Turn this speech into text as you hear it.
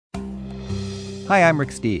Hi, I'm Rick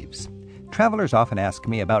Steves. Travelers often ask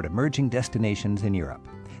me about emerging destinations in Europe.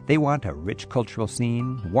 They want a rich cultural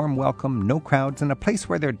scene, warm welcome, no crowds, and a place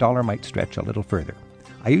where their dollar might stretch a little further.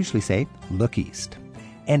 I usually say, look east.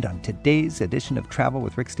 And on today's edition of Travel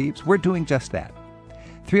with Rick Steves, we're doing just that.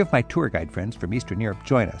 3 of my tour guide friends from Eastern Europe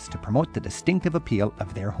join us to promote the distinctive appeal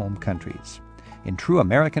of their home countries. In true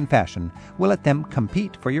American fashion, we'll let them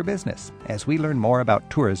compete for your business as we learn more about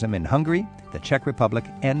tourism in Hungary, the Czech Republic,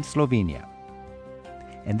 and Slovenia.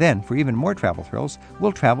 And then, for even more travel thrills,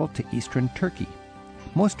 we'll travel to eastern Turkey.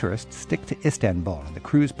 Most tourists stick to Istanbul and the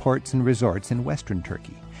cruise ports and resorts in western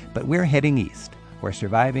Turkey. But we're heading east, where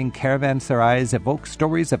surviving caravanserais evoke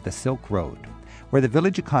stories of the Silk Road, where the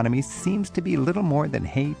village economy seems to be little more than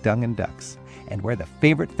hay, dung, and ducks, and where the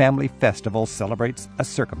favorite family festival celebrates a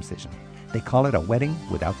circumcision. They call it a wedding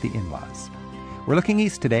without the in-laws. We're looking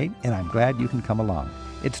east today, and I'm glad you can come along.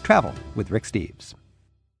 It's Travel with Rick Steves.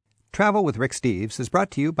 Travel with Rick Steves is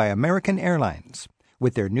brought to you by American Airlines.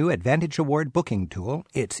 With their new Advantage Award booking tool,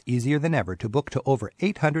 it's easier than ever to book to over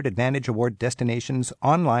 800 Advantage Award destinations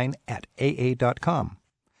online at aa.com.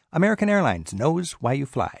 American Airlines knows why you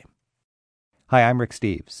fly. Hi, I'm Rick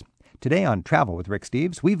Steves. Today on Travel with Rick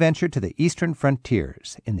Steves, we venture to the eastern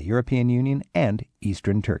frontiers in the European Union and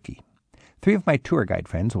eastern Turkey. 3 of my tour guide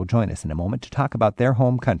friends will join us in a moment to talk about their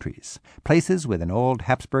home countries, places with an old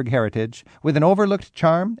Habsburg heritage, with an overlooked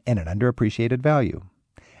charm and an underappreciated value.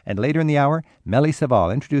 And later in the hour, Melly Saval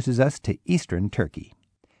introduces us to eastern Turkey.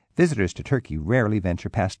 Visitors to Turkey rarely venture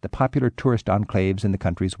past the popular tourist enclaves in the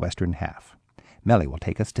country's western half. Melly will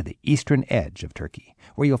take us to the eastern edge of Turkey,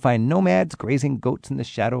 where you'll find nomads grazing goats in the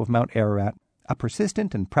shadow of Mount Ararat, a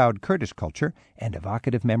persistent and proud Kurdish culture, and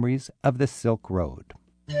evocative memories of the Silk Road.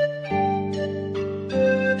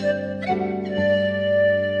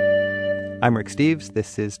 I'm Rick Steves.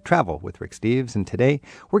 This is Travel with Rick Steves, and today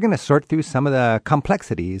we're going to sort through some of the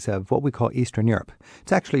complexities of what we call Eastern Europe.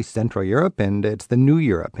 It's actually Central Europe, and it's the New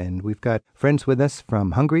Europe, and we've got friends with us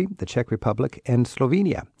from Hungary, the Czech Republic, and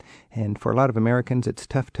Slovenia. And for a lot of Americans, it's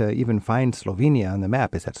tough to even find Slovenia on the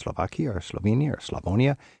map. Is that Slovakia or Slovenia or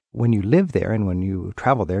Slavonia? When you live there and when you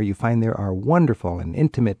travel there, you find there are wonderful and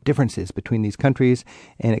intimate differences between these countries,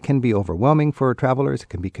 and it can be overwhelming for travelers, it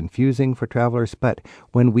can be confusing for travelers, but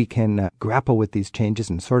when we can grapple with these changes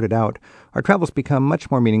and sort it out, our travels become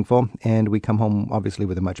much more meaningful, and we come home, obviously,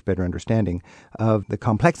 with a much better understanding of the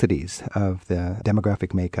complexities of the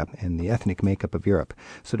demographic makeup and the ethnic makeup of Europe.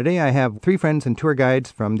 So today I have 3 friends and tour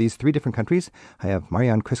guides from these 3 different countries. I have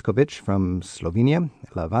Marian Kriskovic from Slovenia,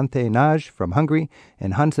 Levante Naj from Hungary,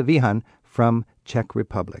 and Hansa Vihan from Czech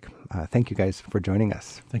Republic. Thank you guys for joining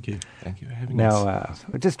us. Thank you. Thank you for having us.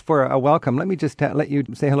 Now, just for a welcome, let me just let you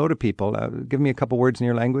say hello to people. Give me a couple words in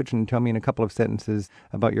your language and tell me in a couple of sentences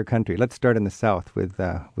about your country. Let's start in the south with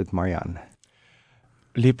Marian.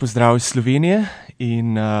 Lep pozdrav iz Slovenije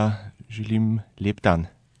in želim lep dan.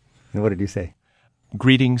 And what did you say?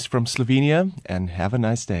 Greetings from Slovenia and have a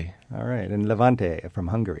nice day. All right. And Levante from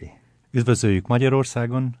Hungary. Üdvözöljük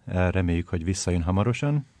Magyarországon, reméljük, hogy visszajön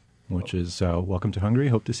hamarosan, which is welcome to Hungary,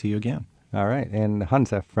 hope to see you again. All right, and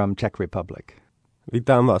Hansa from Czech Republic.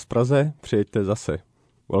 Vítám vás v Praze, přijeďte zase.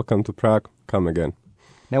 Welcome to Prague, come again.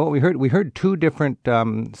 Now what we heard 2 different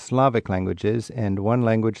Slavic languages and one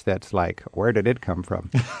language that's like, where did it come from,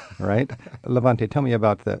 right? Levante, tell me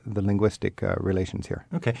about the linguistic relations here.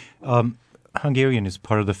 Okay. Hungarian is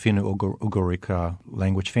part of the Finno-Ugric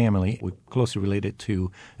language family. We're closely related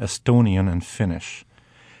to Estonian and Finnish.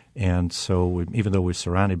 And so even though we're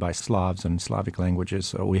surrounded by Slavs and Slavic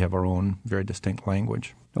languages, we have our own very distinct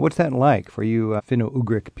language. What's that like for you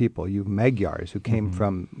Finno-Ugric people, you Magyars who came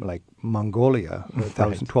from like Mongolia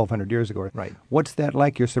 1,200 years ago? Right. What's that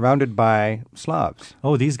like? You're surrounded by Slavs.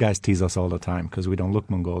 Oh, these guys tease us all the time because we don't look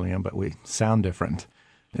Mongolian, but we sound different.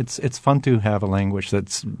 It's fun to have a language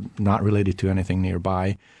that's not related to anything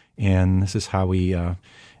nearby, and this is how we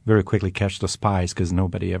very quickly catch the spies because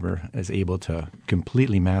nobody ever is able to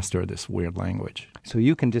completely master this weird language. So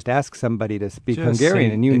you can just ask somebody to speak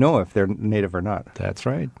Hungarian and you know if they're native or not. That's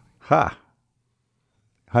right. Ha!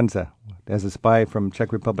 Hansa, has a spy from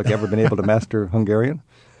Czech Republic ever been able to master Hungarian?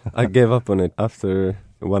 I gave up on it after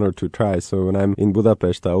 1 or 2 tries, so when I'm in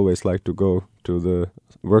Budapest, I always like to go to the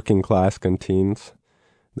working class canteens.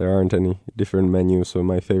 There aren't any different menus, so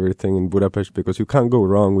my favorite thing in Budapest, because you can't go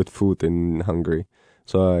wrong with food in Hungary.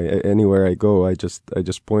 So anywhere I go, I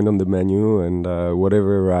just point on the menu and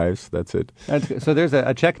whatever arrives, that's it. So there's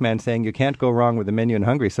a Czech man saying you can't go wrong with the menu in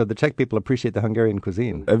Hungary. So the Czech people appreciate the Hungarian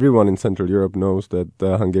cuisine. Everyone in Central Europe knows that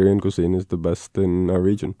Hungarian cuisine is the best in our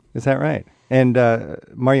region. Is that right? And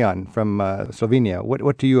Marian from Slovenia,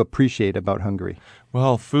 what do you appreciate about Hungary?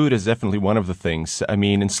 Well, food is definitely one of the things. I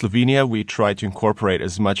mean, in Slovenia, we try to incorporate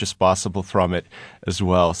as much as possible from it as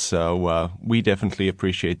well. So we definitely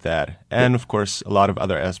appreciate that. And, of course, a lot of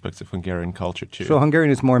other aspects of Hungarian culture, too. So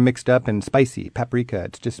Hungarian is more mixed up and spicy, paprika.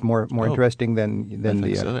 It's just more interesting than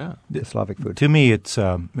the Slavic food. To me, it's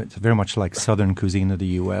very much like southern cuisine of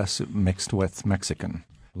the U.S. mixed with Mexican.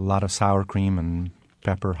 A lot of sour cream and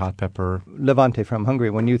pepper, hot pepper. Levante from Hungary,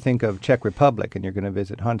 when you think of Czech Republic and you're going to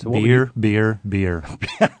visit Hans, beer. Beer.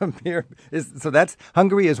 So that's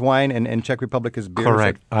Hungary is wine and Czech Republic is beer.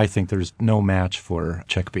 Correct. I think there's no match for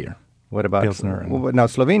Czech beer. What about Pilsner? Now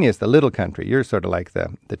Slovenia is the little country. You're sort of like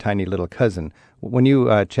the tiny little cousin. When you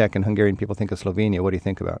Czech and Hungarian people think of Slovenia, what do you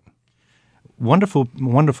think about? Wonderful,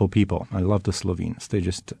 wonderful people. I love the Slovenes. They're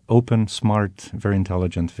just open, smart, very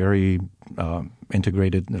intelligent, very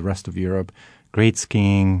integrated in the rest of Europe. Great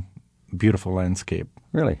skiing, beautiful landscape.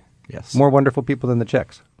 Really? Yes. More wonderful people than the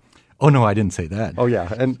Czechs. Oh, no, I didn't say that. Oh,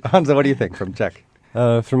 yeah. And Hansa, what do you think from Czech?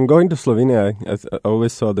 From going to Slovenia, I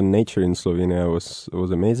always saw the nature in Slovenia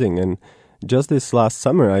was amazing. And just this last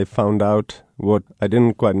summer, I found out what I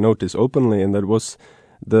didn't quite notice openly, and that was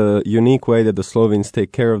the unique way that the Slovenes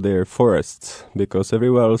take care of their forests. Because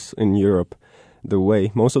everywhere else in Europe,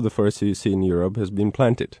 most of the forests you see in Europe has been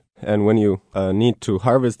planted. And when you need to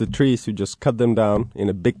harvest the trees, you just cut them down in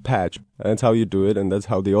a big patch. That's how you do it, and that's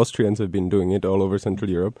how the Austrians have been doing it all over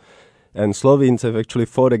Central Europe. And Slovenes have actually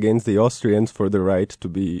fought against the Austrians for the right to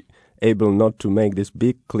be able not to make these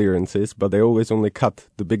big clearances, but they always only cut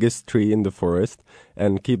the biggest tree in the forest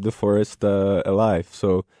and keep the forest alive.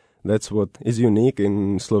 So that's what is unique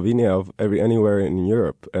in Slovenia of anywhere in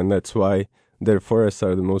Europe, and that's why their forests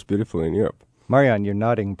are the most beautiful in Europe. Marian, you're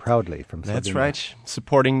nodding proudly from Slovenia. That's right.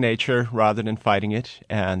 Supporting nature rather than fighting it.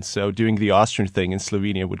 And so doing the Austrian thing in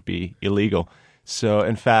Slovenia would be illegal. So,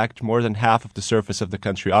 in fact, more than half of the surface of the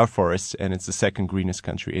country are forests, and it's the second greenest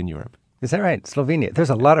country in Europe. Is that right? Slovenia. There's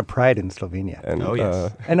a lot of pride in Slovenia. And,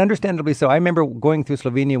 yes. And understandably so. I remember going through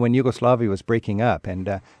Slovenia when Yugoslavia was breaking up, and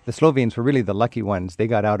the Slovenes were really the lucky ones. They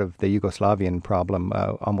got out of the Yugoslavian problem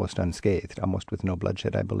almost unscathed, almost with no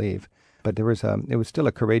bloodshed, I believe. But it was still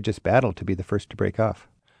a courageous battle to be the first to break off.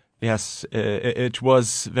 Yes, it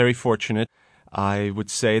was very fortunate. I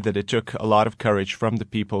would say that it took a lot of courage from the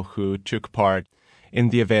people who took part in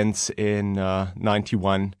the events in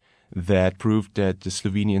 91 that proved that the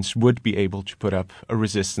Slovenians would be able to put up a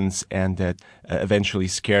resistance and that eventually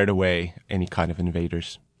scared away any kind of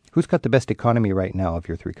invaders. Who's got the best economy right now of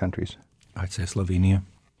your three countries? I'd say Slovenia.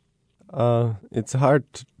 It's hard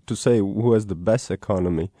to say who has the best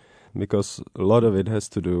economy, because a lot of it has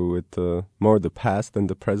to do with more the past than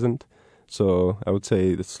the present. So I would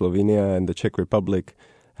say that Slovenia and the Czech Republic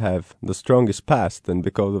have the strongest past, and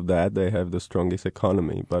because of that, they have the strongest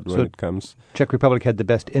economy. But when it comes, Czech Republic had the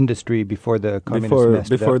best industry before the communists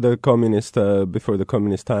before the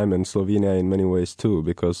communist time, and Slovenia in many ways too,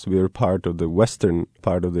 because we are part of the western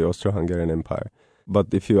part of the Austro-Hungarian Empire.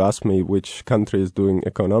 But if you ask me which country is doing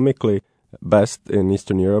economically best in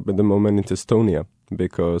Eastern Europe at the moment, it's Estonia,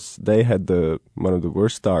 because they had one of the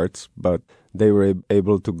worst starts, but they were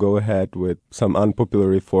able to go ahead with some unpopular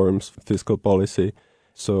reforms, fiscal policy.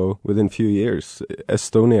 So within a few years,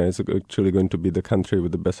 Estonia is actually going to be the country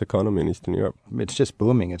with the best economy in Eastern Europe. It's just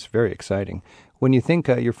booming. It's very exciting. When you think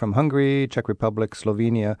you're from Hungary, Czech Republic,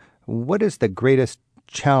 Slovenia, what is the greatest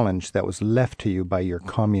challenge that was left to you by your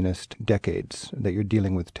communist decades that you're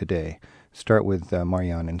dealing with today? Start with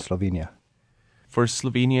Marian in Slovenia. For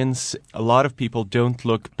Slovenians, a lot of people don't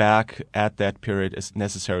look back at that period as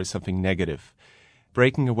necessarily something negative.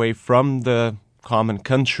 Breaking away from the common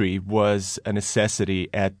country was a necessity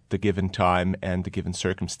at the given time and the given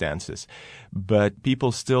circumstances. But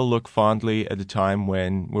people still look fondly at the time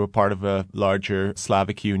when we were part of a larger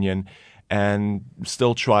Slavic union and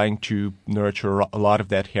still trying to nurture a lot of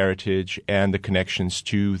that heritage and the connections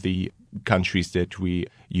to the countries that we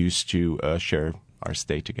used to share our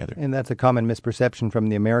stay together. And that's a common misperception from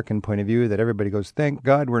the American point of view, that everybody goes, thank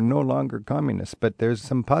God we're no longer communists. But there's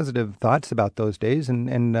some positive thoughts about those days,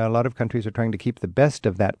 and a lot of countries are trying to keep the best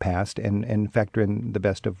of that past and factor in the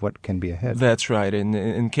best of what can be ahead. That's right.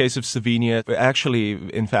 In case of Slovenia, actually,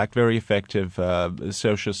 in fact, very effective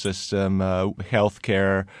social system,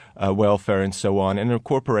 healthcare, welfare, and so on, and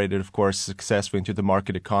incorporated, of course, successfully into the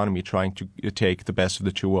market economy, trying to take the best of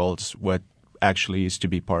the two worlds, what actually is to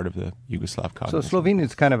be part of the Yugoslav communism. So Slovenia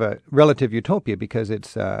is kind of a relative utopia because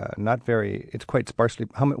it's it's quite sparsely.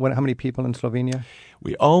 How many people in Slovenia?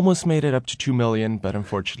 We almost made it up to 2 million, but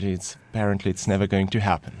unfortunately, apparently it's never going to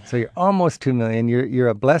happen. So you're almost 2 million. You're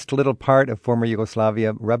a blessed little part of former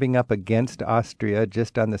Yugoslavia, rubbing up against Austria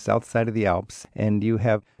just on the south side of the Alps. And you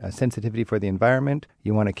have a sensitivity for the environment.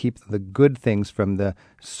 You want to keep the good things from the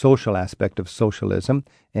social aspect of socialism.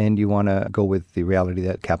 And you want to go with the reality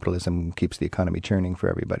that capitalism keeps the economy churning for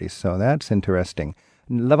everybody. So that's interesting.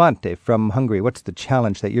 Levente from Hungary, what's the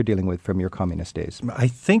challenge that you're dealing with from your communist days? I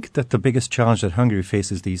think that the biggest challenge that Hungary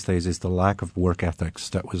faces these days is the lack of work ethics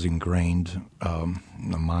that was ingrained in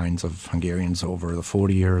the minds of Hungarians over the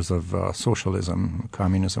 40 years of socialism,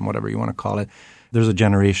 communism, whatever you want to call it. There's a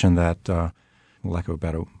generation that, lack of a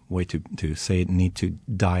better way to say it, need to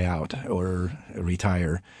die out or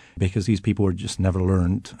retire because these people were just never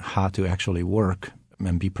learned how to actually work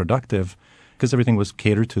and be productive because everything was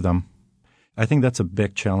catered to them. I think that's a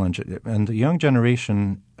big challenge. And the young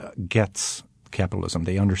generation gets capitalism.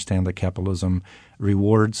 They understand that capitalism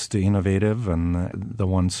rewards the innovative and the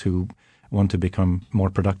ones who want to become more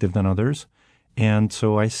productive than others. And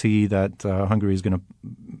so I see that Hungary is going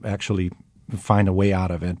to actually find a way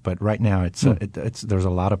out of it. But right now there's a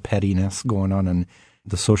lot of pettiness going on, and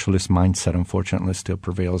the socialist mindset, unfortunately, still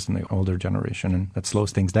prevails in the older generation, and that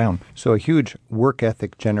slows things down. So a huge work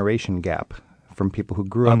ethic generation gap from people who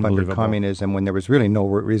grew up under communism when there was really no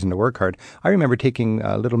reason to work hard. I remember taking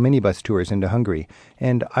little minibus tours into Hungary,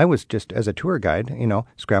 and I was just, as a tour guide,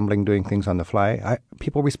 scrambling, doing things on the fly.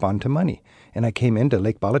 People respond to money. And I came into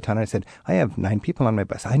Lake Balaton, and I said, I have 9 people on my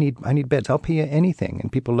bus. I need beds. I'll pay you anything.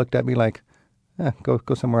 And people looked at me like, go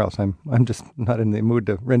somewhere else. I'm just not in the mood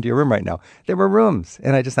to rent you a room right now. There were rooms.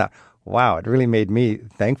 And I just thought, wow, it really made me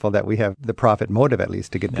thankful that we have the profit motive, at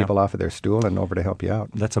least, to get people off of their stool and over to help you out.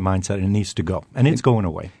 That's a mindset, and it needs to go. And it's going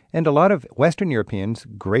away. And a lot of Western Europeans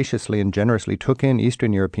graciously and generously took in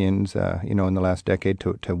Eastern Europeans, in the last decade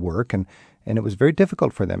to work. And it was very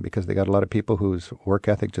difficult for them because they got a lot of people whose work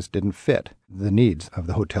ethic just didn't fit the needs of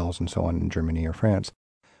the hotels and so on in Germany or France.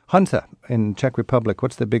 Hansa, in Czech Republic,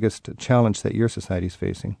 what's the biggest challenge that your society is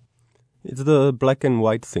facing? It's the black and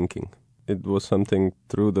white thinking. It was something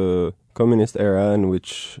through the communist era, and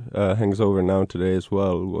which hangs over now today as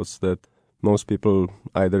well, was that most people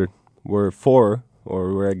either were for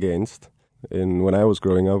or were against. And when I was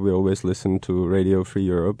growing up, we always listened to Radio Free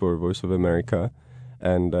Europe or Voice of America,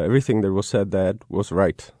 and everything that was said that was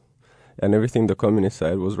right, and everything the communist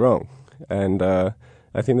said was wrong. And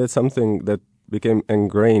I think that's something that became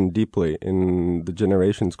ingrained deeply in the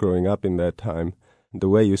generations growing up in that time. The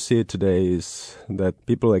way you see it today is that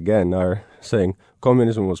people again are saying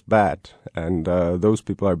communism was bad and those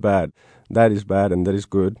people are bad. That is bad and that is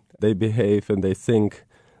good. They behave and they think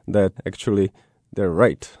that actually they're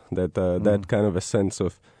right, that that kind of a sense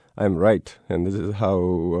of I'm right and this is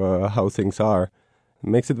how things are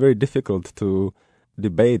makes it very difficult to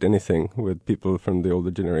debate anything with people from the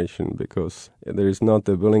older generation because there is not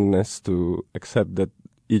the willingness to accept that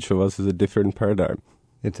each of us is a different paradigm.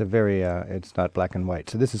 It's a very, it's not black and white.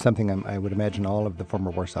 So this is something I would imagine all of the former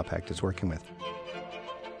Warsaw Pact is working with.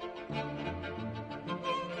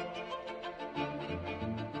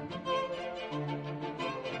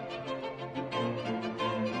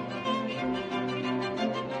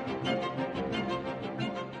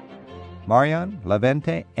 Marian,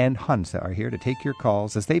 Levente, and Hansa are here to take your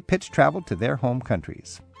calls as they pitch travel to their home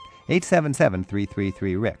countries.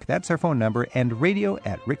 877-333-RICK. That's our phone number, and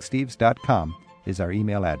radio@ricksteves.com is our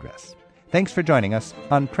email address. Thanks for joining us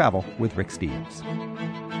on Travel with Rick Steves.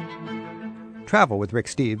 Travel with Rick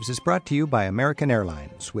Steves is brought to you by American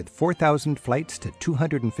Airlines, with 4,000 flights to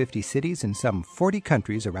 250 cities in some 40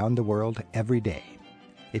 countries around the world every day.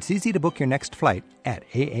 It's easy to book your next flight at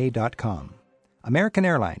aa.com. American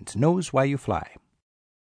Airlines knows why you fly.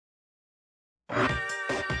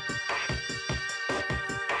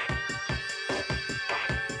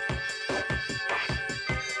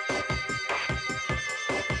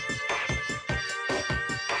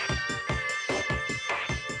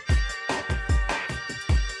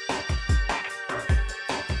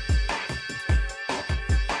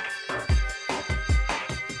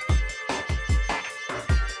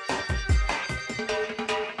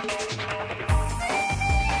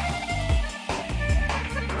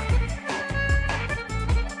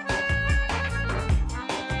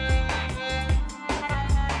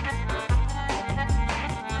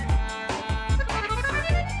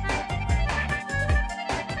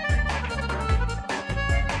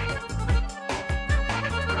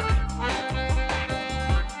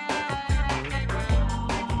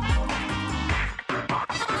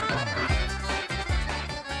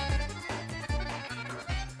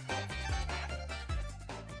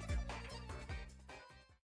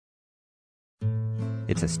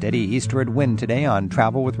 It's a steady eastward wind today on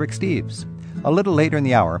Travel with Rick Steves. A little later in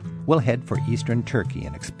the hour, we'll head for eastern Turkey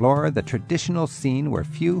and explore the traditional scene where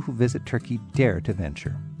few who visit Turkey dare to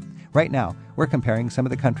venture. Right now, we're comparing some of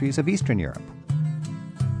the countries of Eastern Europe.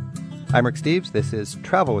 I'm Rick Steves. This is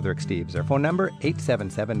Travel with Rick Steves. Our phone number,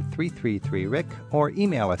 877-333-RICK, or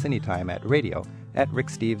email us anytime at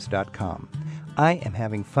radio@ricksteves.com. I am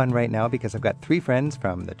having fun right now because I've got three friends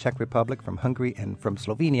from the Czech Republic, from Hungary, and from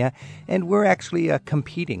Slovenia, and we're actually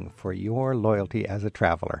competing for your loyalty as a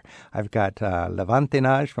traveler. I've got Levante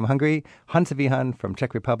Naj from Hungary, Hansa Vihan from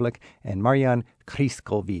Czech Republic, and Marian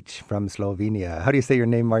Kriskovic from Slovenia. How do you say your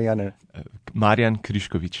name, Marian? Marian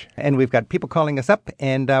Kriskovic. And we've got people calling us up,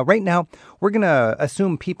 and right now we're going to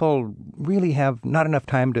assume people really have not enough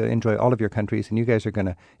time to enjoy all of your countries, and you guys are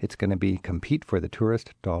it's going to be compete for the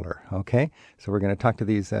tourist dollar, okay? So we're going to talk to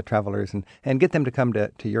these travelers and get them to come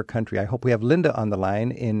to your country. I hope we have Linda on the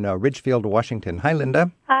line in Ridgefield, Washington. Hi,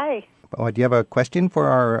 Linda. Hi. Do you have a question for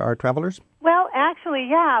our travelers? Well, actually,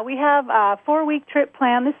 yeah. We have a 4-week trip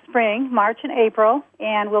planned this spring, March and April,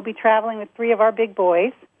 and we'll be traveling with 3 of our big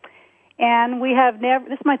boys. And we have this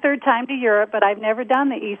is my 3rd time to Europe, but I've never done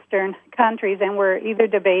the eastern countries, and we're either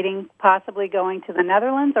debating possibly going to the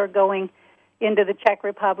Netherlands or going into the Czech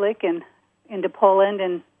Republic and into Poland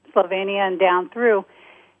and Slovenia and down through.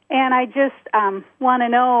 And I just want to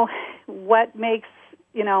know what makes,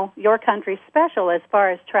 your country special as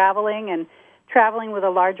far as traveling with a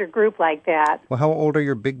larger group like that. Well, how old are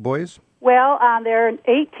your big boys? Well, they're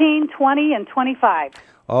 18, 20, and 25.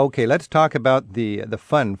 Okay, let's talk about the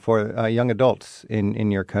fun for young adults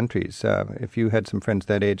in your countries. If you had some friends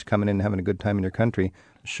that age coming in and having a good time in your country.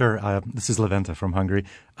 Sure. This is Levente from Hungary.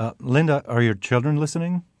 Linda, are your children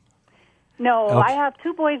listening? No, Okay. I have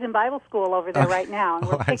 2 boys in Bible school over there right now, and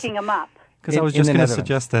we're picking them up. Because I was just in going the to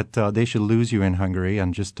suggest that they should lose you in Hungary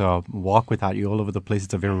and just walk without you all over the place.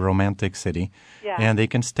 It's a very romantic city. Yeah. And they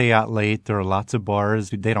can stay out late. There are lots of bars.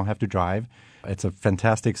 They don't have to drive. It's a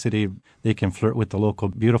fantastic city. They can flirt with the local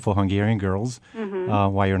beautiful Hungarian girls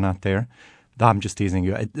while you're not there. I'm just teasing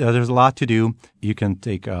you. There's a lot to do. You can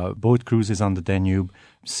take boat cruises on the Danube,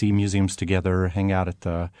 see museums together, hang out at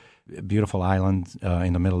the beautiful island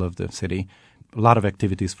in the middle of the city. A lot of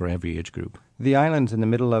activities for every age group. The islands in the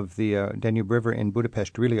middle of the Danube River in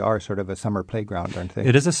Budapest really are sort of a summer playground, aren't they?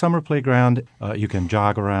 It is a summer playground. You can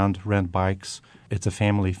jog around, rent bikes. It's a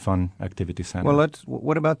family fun activity center. Well,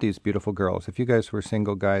 what about these beautiful girls? If you guys were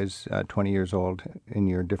single guys, 20 years old, in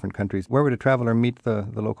your different countries, where would a traveler meet the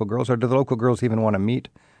local girls? Or do the local girls even want to meet,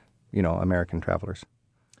 American travelers?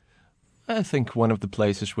 I think one of the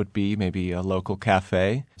places would be maybe a local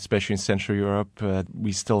cafe, especially in Central Europe.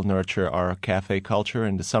 We still nurture our cafe culture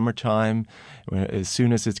in the summertime. As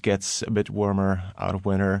soon as it gets a bit warmer out of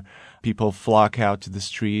winter, people flock out to the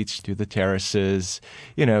streets, to the terraces,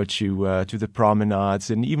 to the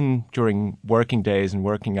promenades. And even during working days and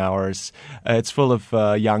working hours, it's full of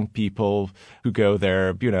young people who go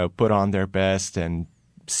there, put on their best and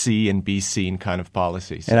see and be seen kind of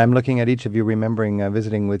policies. And I'm looking at each of you, remembering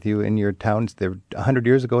visiting with you in your towns. 100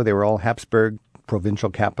 years ago, they were all Habsburg provincial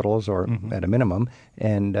capitals, or at a minimum.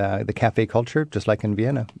 And the cafe culture, just like in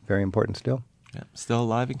Vienna, very important still. Yeah, still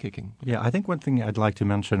alive and kicking. Yeah, I think one thing I'd like to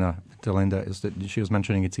mention to Linda is that she was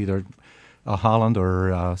mentioning it's either Holland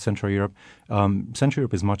or Central Europe. Central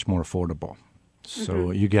Europe is much more affordable.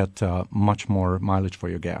 So you get much more mileage for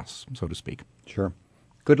your gas, so to speak. Sure.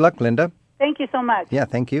 Good luck, Linda. Thank you so much. Yeah,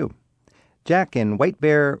 thank you. Jack in White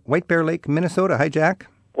Bear Lake, Minnesota. Hi, Jack.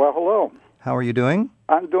 Well, hello. How are you doing?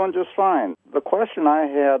 I'm doing just fine. The question I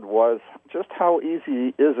had was just how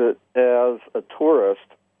easy is it as a tourist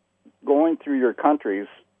going through your countries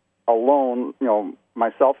alone,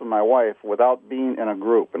 myself and my wife, without being in a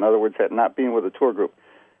group? In other words, not being with a tour group.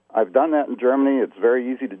 I've done that in Germany. It's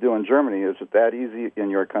very easy to do in Germany. Is it that easy in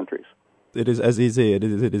your countries? It is as easy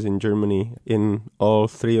as it is in Germany. In all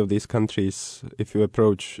 3 of these countries, if you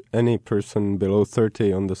approach any person below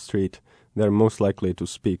 30 on the street, they're most likely to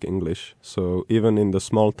speak English. So even in the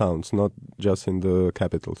small towns, not just in the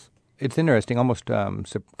capitals. It's interesting, almost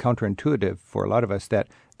counterintuitive for a lot of us, that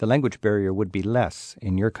the language barrier would be less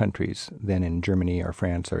in your countries than in Germany or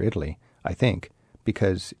France or Italy, I think,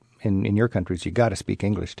 because in your countries you got to speak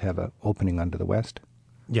English to have an opening onto the West.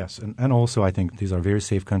 Yes, and also I think these are very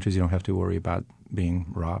safe countries. You don't have to worry about being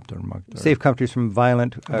robbed or mugged. Safe countries from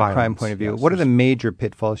violent crime point of view. Yes, what are the major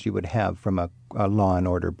pitfalls you would have from a law and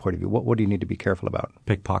order point of view? What do you need to be careful about?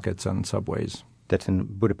 Pickpockets on subways. That's in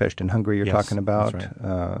Budapest in Hungary you're Yes, talking about, that's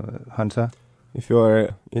right. Hansa? If you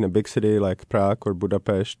are in a big city like Prague or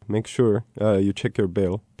Budapest, make sure you check your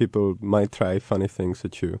bill. People might try funny things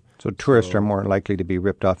at you. So tourists are more likely to be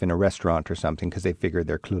ripped off in a restaurant or something because they figure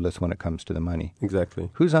they're clueless when it comes to the money. Exactly.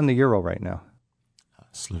 Who's on the euro right now?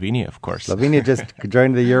 Slovenia, of course. Slovenia just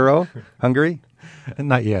joined the euro. Hungary?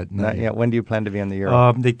 Not yet. Not yet. When do you plan to be on the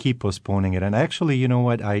euro? They keep postponing it. And actually, you know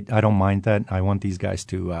what? I don't mind that. I want these guys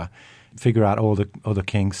to figure out all the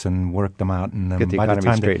kinks and work them out. And then Get the by economy the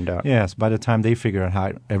time straightened out. Yes, by the time they figure out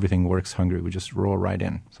how everything works, Hungary would just roll right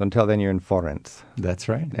in. So until then, you're in Florence. That's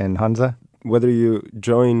right. And Hansa? Whether you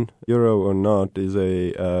join euro or not is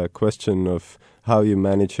a question of how you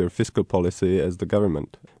manage your fiscal policy as the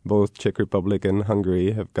government. Both Czech Republic and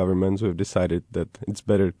Hungary have governments who have decided that it's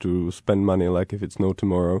better to spend money like if it's no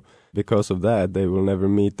tomorrow. Because of that, they will never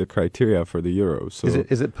meet the criteria for the euro. So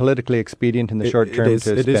is it politically expedient in the short term to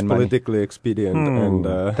spend money? It is politically expedient. And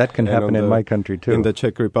that can happen in my country too. In the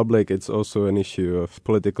Czech Republic, it's also an issue of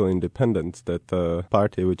political independence that the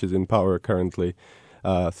party which is in power currently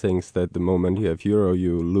thinks that the moment you have euro,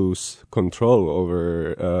 you lose control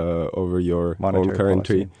over your monetary own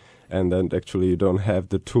currency, policy. And then actually you don't have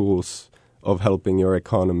the tools of helping your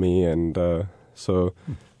economy. And so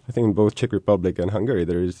I think in both Czech Republic and Hungary,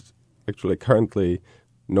 there is actually currently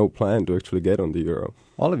no plan to actually get on the euro.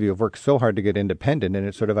 All of you have worked so hard to get independent, and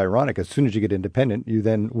it's sort of ironic. As soon as you get independent, you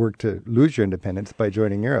then work to lose your independence by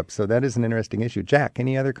joining Europe. So that is an interesting issue. Jack,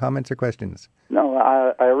 any other comments or questions? No,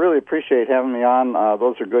 I really appreciate having me on.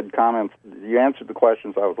 Those are good comments. You answered the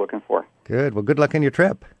questions I was looking for. Good. Well, good luck on your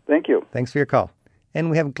trip. Thank you. Thanks for your call. And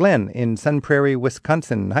we have Glenn in Sun Prairie,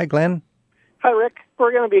 Wisconsin. Hi, Glenn. Hi, Rick.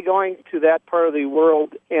 We're going to be going to that part of the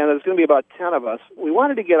world, and there's going to be about 10 of us. We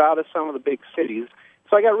wanted to get out of some of the big cities,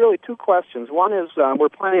 so I got really two questions. One is we're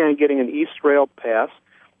planning on getting an East Rail Pass,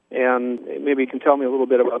 and maybe you can tell me a little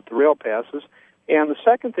bit about the rail passes. And the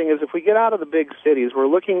second thing is if we get out of the big cities, we're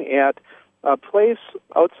looking at a place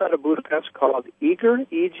outside of Budapest called Eger,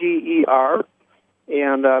 E-G-E-R,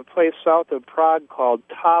 and a place south of Prague called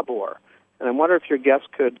Tabor. And I wonder if your guests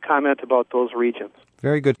could comment about those regions.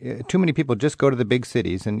 Very good. Too many people just go to the big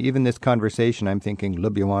cities, and even this conversation, I'm thinking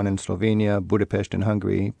Ljubljana in Slovenia, Budapest in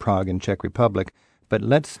Hungary, Prague in Czech Republic. But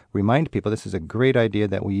let's remind people this is a great idea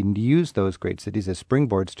that we use those great cities as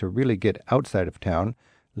springboards to really get outside of town.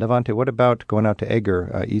 Levante, what about going out to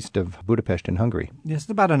Eger, east of Budapest in Hungary? Yes, it's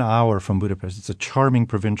about an hour from Budapest. It's a charming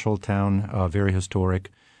provincial town, very historic.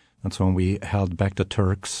 That's when we held back the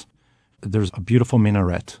Turks. There's a beautiful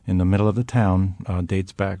minaret in the middle of the town,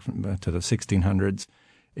 dates back to the 1600s.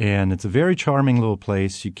 And it's a very charming little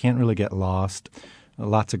place. You can't really get lost.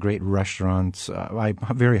 Lots of great restaurants. I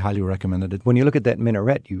very highly recommend it. When you look at that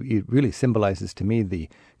minaret, it really symbolizes to me the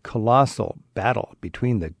colossal battle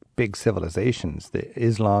between the big civilizations, the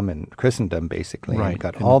Islam and Christendom, basically, right. And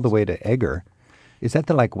got all the way to Eger. Is that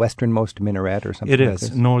the westernmost minaret or something? It like is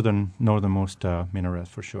this? northernmost minaret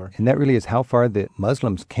for sure. And that really is how far the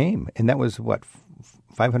Muslims came, and that was what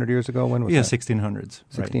 500 years ago. When was that? 1600s.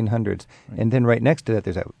 1600s, right. And then right next to that,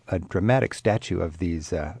 there's a dramatic statue of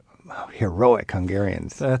these heroic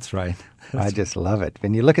Hungarians. That's right. I just love it.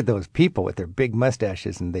 And you look at those people with their big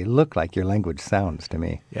mustaches, and they look like your language sounds to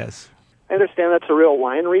me. Yes. I understand that's a real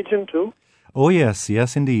wine region, too? Oh, yes,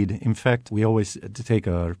 indeed. In fact, we always take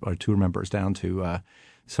our tour members down to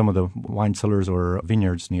some of the wine cellars or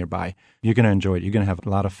vineyards nearby. You're going to enjoy it. You're going to have a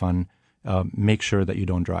lot of fun. Make sure that you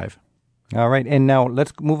don't drive. All right, and now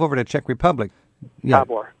let's move over to Czech Republic. Yeah.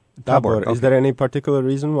 Tabor. Okay. Is there any particular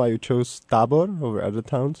reason why you chose Tabor over other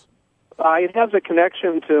towns? It has a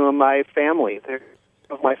connection to my family.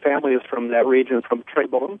 My family is from that region, from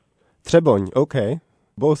Třeboň. Třeboň, okay.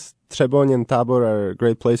 Both Třeboň and Tabor are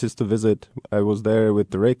great places to visit. I was there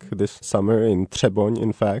with Rick this summer in Třeboň,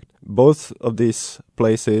 in fact. Both of these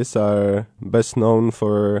places are best known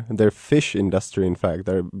for their fish industry, in fact.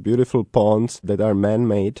 They're beautiful ponds that are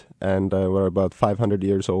man-made and were about 500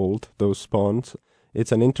 years old, those ponds.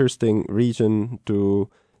 It's an interesting region to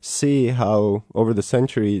see how, over the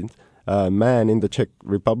centuries, man in the Czech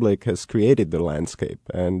Republic has created the landscape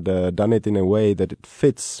and done it in a way that it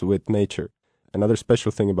fits with nature. Another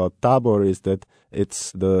special thing about Tabor is that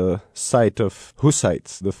it's the site of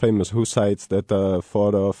Hussites, the famous Hussites that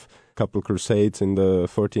fought off a couple crusades in the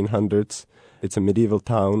 1400s. It's a medieval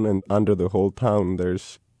town, and under the whole town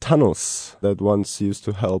there's tunnels that once used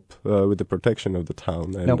to help with the protection of the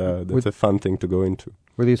town, and that's a fun thing to go into.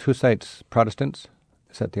 Were these Hussites Protestants?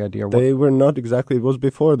 Is that the idea? They were not exactly. It was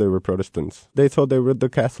before they were Protestants. They thought they were the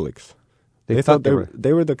Catholics. They thought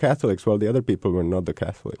they were the Catholics, while the other people were not the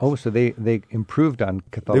Catholics. Oh, so they improved on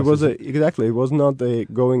Catholicism. It was not a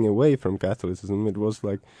going away from Catholicism. It was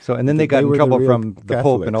like so, and then they got in trouble from the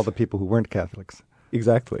Pope and all the people who weren't Catholics.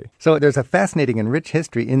 Exactly. So there's a fascinating and rich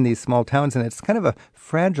history in these small towns, and it's kind of a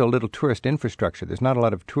fragile little tourist infrastructure. There's not a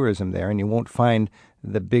lot of tourism there, and you won't find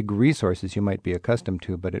the big resources you might be accustomed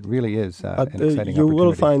to, but it really is an exciting opportunity. You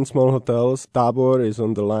will find small hotels. Tábor is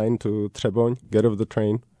on the line to Třeboň. Get off the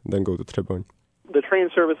train, then go to Třeboň. The train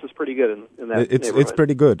service is pretty good in that neighborhood. It's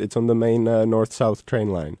pretty good. It's on the main north-south train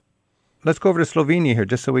line. Let's go over to Slovenia here,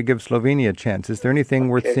 just so we give Slovenia a chance. Is there anything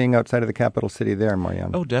worth seeing outside of the capital city there,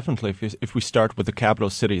 Marian? Oh, definitely. If we start with the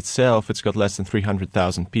capital city itself, it's got less than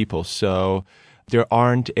 300,000 people. So there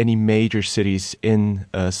aren't any major cities in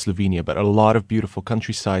Slovenia, but a lot of beautiful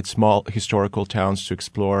countryside, small historical towns to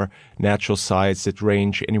explore, natural sites that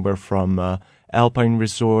range anywhere from alpine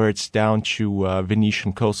resorts down to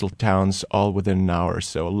Venetian coastal towns, all within an hour.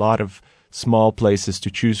 So a lot of small places to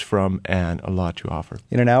choose from and a lot to offer.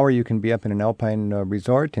 In an hour, you can be up in an alpine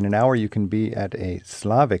resort. In an hour, you can be at a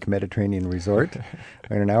Slavic Mediterranean resort.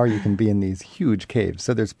 In an hour, you can be in these huge caves.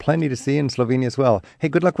 So there's plenty to see in Slovenia as well. Hey,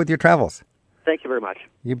 good luck with your travels. Thank you very much.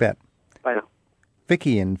 You bet. Bye now.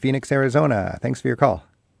 Vicky in Phoenix, Arizona. Thanks for your call.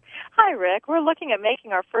 Hi, Rick. We're looking at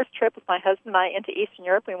making our first trip with my husband and I into Eastern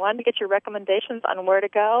Europe. We wanted to get your recommendations on where to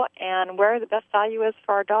go and where the best value is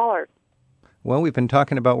for our dollar. Well, we've been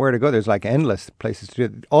talking about where to go. There's like endless places to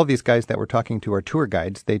do. All these guys that we're talking to are tour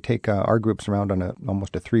guides. They take our groups around on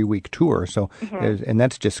almost a 3-week tour. So, and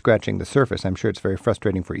that's just scratching the surface. I'm sure it's very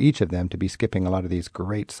frustrating for each of them to be skipping a lot of these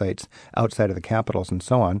great sites outside of the capitals and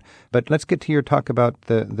so on. But let's get to your talk about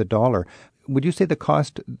the dollar. Would you say the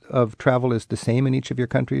cost of travel is the same in each of your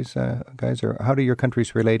countries, guys? Or how do your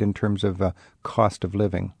countries relate in terms of cost of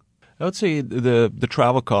living? I would say the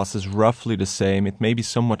travel cost is roughly the same. It may be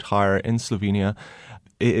somewhat higher in Slovenia.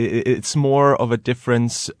 It's more of a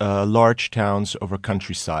difference, large towns over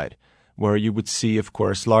countryside, where you would see, of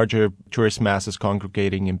course, larger tourist masses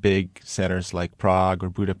congregating in big centers like Prague or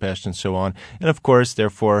Budapest and so on. And, of course,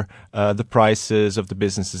 therefore, the prices of the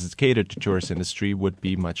businesses that cater to tourist industry would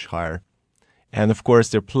be much higher. And, of course,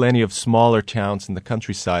 there are plenty of smaller towns in the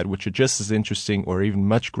countryside which are just as interesting or even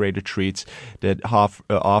much greater treats that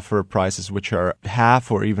offer prices which are half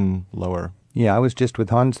or even lower. Yeah, I was just with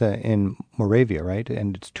Hansa in Moravia, right?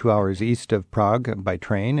 And it's 2 hours east of Prague by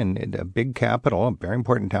train, and a big capital, a very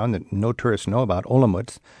important town that no tourists know about,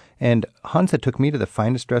 Olomouc. And Hansa took me to the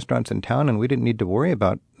finest restaurants in town, and we didn't need to worry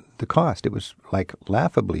about the cost. It was like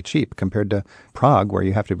laughably cheap compared to Prague, where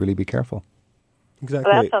you have to really be careful.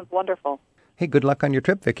 Exactly. Oh, that sounds wonderful. Hey, good luck on your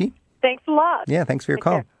trip, Vicky. Thanks a lot. Yeah, thanks for your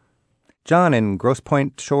call. Care. John in Grosse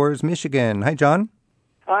Pointe Shores, Michigan. Hi, John.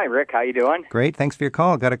 Hi, Rick. How you doing? Great. Thanks for your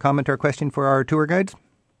call. Got a comment or question for our tour guides?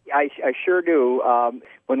 I sure do.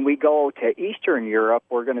 When we go to Eastern Europe,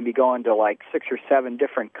 we're going to be going to like 6 or 7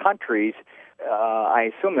 different countries.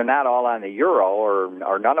 I assume they're not all on the euro,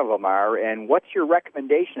 or none of them are. And what's your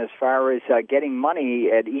recommendation as far as getting money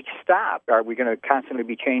at each stop? Are we going to constantly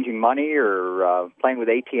be changing money or playing with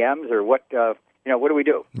ATMs, or what? What do we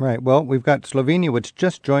do? Right. Well, we've got Slovenia, which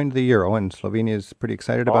just joined the euro, and Slovenia is pretty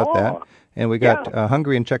excited about that. And we got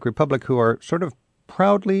Hungary and Czech Republic, who are sort of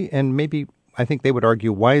proudly and maybe, I think they would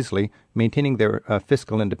argue wisely, maintaining their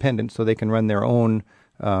fiscal independence so they can run their own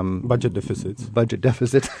budget deficits.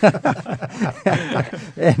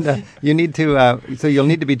 And you need to, so you'll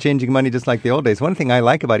need to be changing money just like the old days. One thing I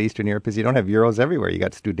like about Eastern Europe is you don't have euros everywhere. You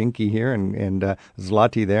got Studinki here and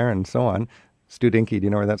Zloty there and so on. Studinki, do you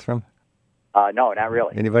know where that's from? No, not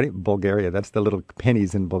really. Anybody? Bulgaria. That's the little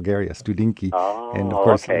pennies in Bulgaria, Studinki. Oh, and, of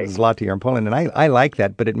course, okay. Zloty are in Poland. And I like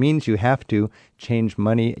that, but it means you have to change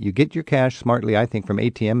money. You get your cash smartly, I think, from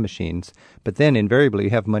ATM machines, but then invariably you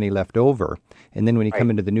have money left over. And then when you come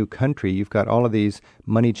into the new country, you've got all of these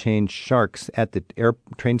money change sharks at the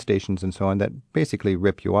train stations and so on that basically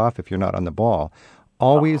rip you off if you're not on the ball.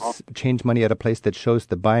 Always change money at a place that shows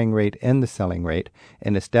the buying rate and the selling rate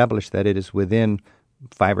and establish that it is within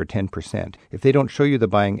 5 or 10%. If they don't show you the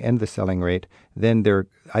buying and the selling rate, then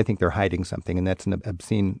I think they're hiding something, and that's an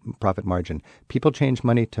obscene profit margin. People change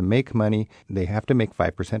money to make money. They have to make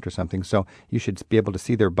 5% or something, so you should be able to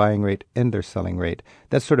see their buying rate and their selling rate.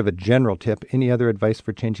 That's sort of a general tip. Any other advice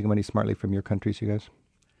for changing money smartly from your countries, you guys?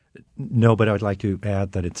 No, but I would like to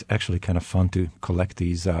add that it's actually kind of fun to collect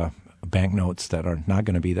these banknotes that are not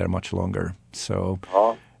going to be there much longer. So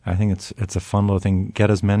I think it's a fun little thing. Get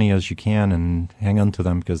as many as you can and hang on to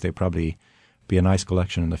them because they probably be a nice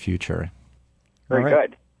collection in the future. Very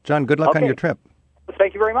good. John, good luck on your trip. Well,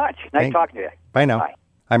 thank you very much. Nice talking to you. Bye now. Bye.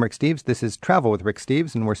 I'm Rick Steves. This is Travel with Rick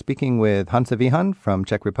Steves, and we're speaking with Hansa Vihan from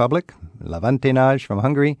Czech Republic, Levante Nagy from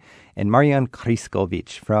Hungary, and Marian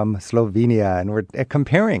Kriskovic from Slovenia. And we're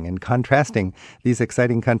comparing and contrasting these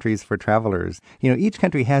exciting countries for travelers. You know, each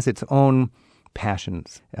country has its own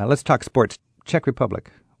passions. Let's talk sports. Czech Republic.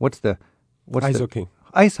 What's ice hockey.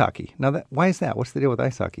 Ice hockey. Now, why is that? What's the deal with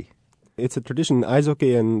ice hockey? It's a tradition, ice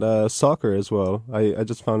hockey and soccer as well. I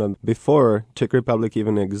just found out before Czech Republic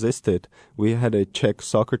even existed, we had a Czech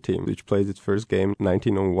soccer team which played its first game in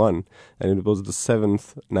 1901, and it was the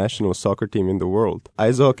 7th national soccer team in the world.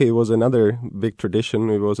 Ice hockey was another big tradition.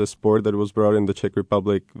 It was a sport that was brought in the Czech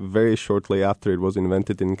Republic very shortly after it was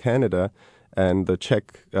invented in Canada. And the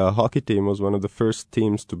Czech hockey team was one of the first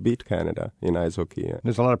teams to beat Canada in ice hockey.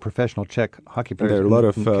 There's a lot of professional Czech hockey players. There are a lot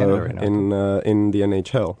of in Canada right now. in the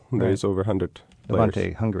NHL. Right. There is over 100 Levante,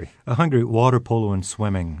 players. Hungary. Hungary, water polo and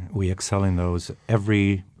swimming. We excel in those.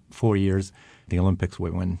 Every 4 years, the Olympics we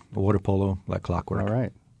win. Water polo, like clockwork. All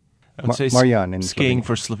right. I would say Marian in skiing Slovenia.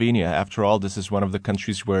 for Slovenia. After all, this is one of the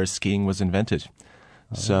countries where skiing was invented.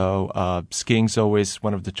 So skiing's always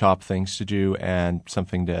one of the top things to do and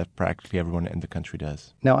something that practically everyone in the country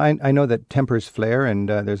does. Now, I know that tempers flare and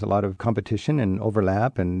there's a lot of competition and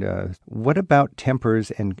overlap. And what about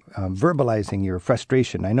tempers and verbalizing your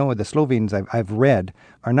frustration? I know the Slovenes I've read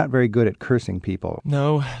are not very good at cursing people.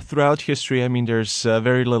 No, throughout history, I mean, there's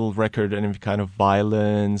very little record of any kind of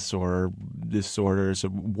violence or disorders or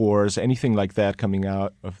wars, anything like that coming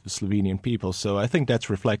out of the Slovenian people. So I think that's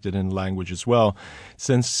reflected in the language as well.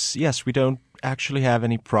 Since, yes, we don't actually have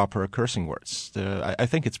any proper cursing words. I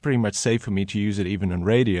think it's pretty much safe for me to use it even on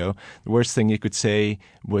radio. The worst thing you could say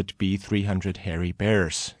would be 300 hairy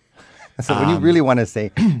bears. So when you really want to say,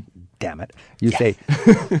 damn it, you say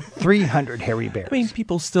 300 hairy bears. I mean,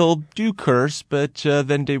 people still do curse, but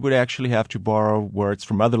then they would actually have to borrow words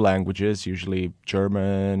from other languages, usually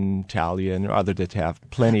German, Italian, or other that have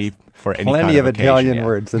plenty for any kind of occasion, Italian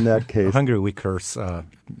words in that case. Hungary, we curse a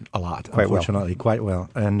lot, unfortunately, quite well.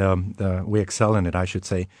 And we excel in it, I should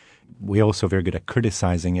say. We're also very good at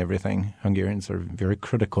criticizing everything. Hungarians are very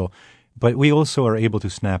critical, but we also are able to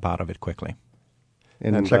snap out of it quickly.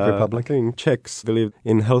 In the Czech Republic? I think Czechs believe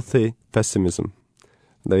in healthy pessimism.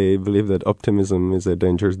 They believe that optimism is a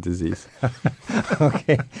dangerous disease.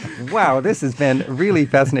 Okay. Wow, this has been really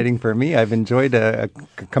fascinating for me. I've enjoyed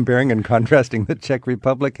comparing and contrasting the Czech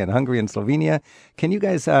Republic and Hungary and Slovenia. Can you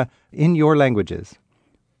guys, in your languages,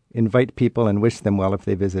 invite people and wish them well if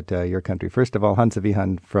they visit your country? First of all, Hansa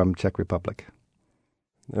Vihan from Czech Republic.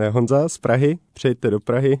 Honza z Prahy, přijďte do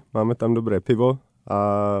Prahy, máme tam dobré pivo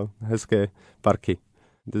a hezké parky.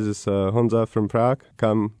 This is Honza from Prague.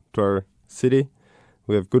 Come to our city.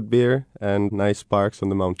 We have good beer and nice parks on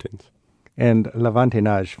the mountains. And Levante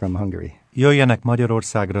Nagy from Hungary. Jöjjenek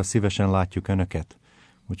Magyarországra, szívesen látjuk Önöket,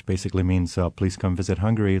 which basically means please come visit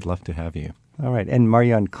Hungary. I'd love to have you. All right. And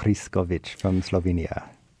Marian Kriskovic from Slovenia.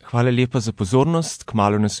 Hvala lepa za pozornost.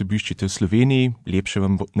 Kmalu nas obiščite v Sloveniji. Lepše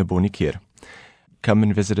vam ne bo nikjer. Come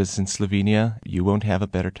and visit us in Slovenia. You won't have a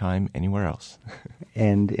better time anywhere else.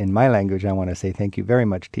 And in my language, I want to say thank you very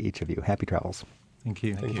much to each of you. Happy travels. Thank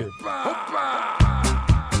you. Thank you.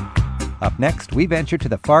 Up next, we venture to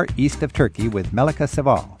the far east of Turkey with Melika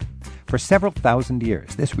Seval. For several thousand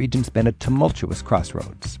years, this region's been a tumultuous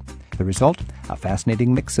crossroads. The result, a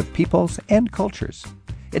fascinating mix of peoples and cultures.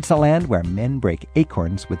 It's a land where men break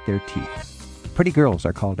acorns with their teeth. Pretty girls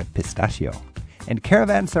are called a pistachio. And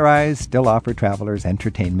caravanserais still offer travelers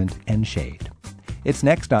entertainment and shade. It's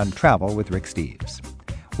next on Travel with Rick Steves.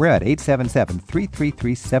 We're at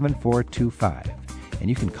 877-333-7425, and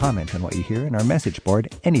you can comment on what you hear in our message board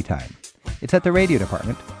anytime. It's at the radio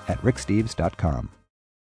department at ricksteves.com.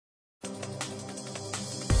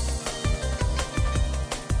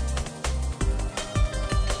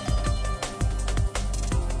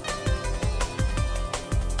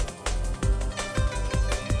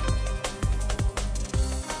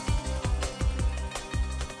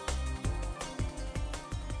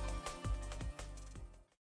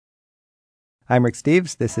 I'm Rick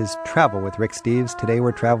Steves. This is Travel with Rick Steves. Today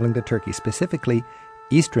we're traveling to Turkey, specifically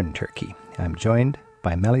Eastern Turkey. I'm joined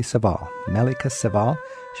by Melika Seval.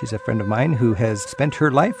 She's a friend of mine who has spent her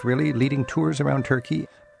life really leading tours around Turkey.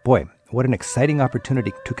 Boy, what an exciting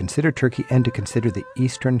opportunity to consider Turkey and to consider the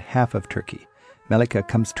eastern half of Turkey. Melika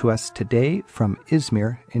comes to us today from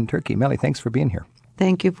Izmir in Turkey. Meli, thanks for being here.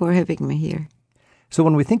 Thank you for having me here. So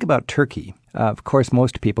when we think about Turkey, of course,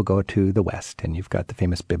 most people go to the west, and you've got the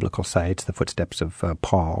famous biblical sites, the footsteps of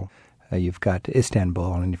Paul. You've got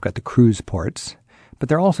Istanbul, and you've got the cruise ports. But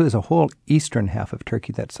there also is a whole eastern half of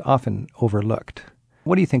Turkey that's often overlooked.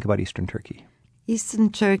 What do you think about Eastern Turkey? Eastern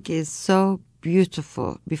Turkey is so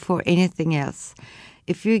beautiful before anything else.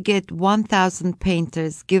 If you get 1,000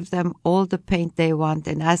 painters, give them all the paint they want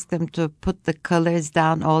and ask them to put the colors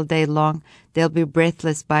down all day long, they'll be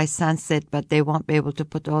breathless by sunset, but they won't be able to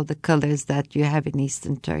put all the colors that you have in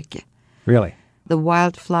Eastern Turkey. Really? The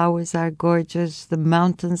wildflowers are gorgeous. The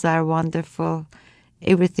mountains are wonderful.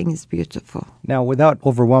 Everything is beautiful. Now, without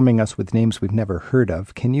overwhelming us with names we've never heard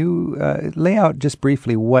of, can you lay out just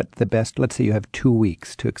briefly what the best, let's say you have 2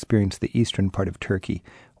 weeks to experience the eastern part of Turkey.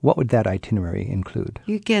 What would that itinerary include?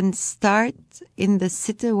 You can start in the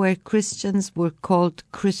city where Christians were called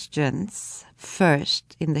Christians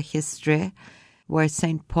first in the history, where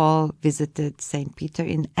St. Paul visited St. Peter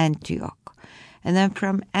in Antioch. And then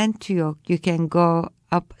from Antioch, you can go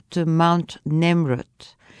up to Mount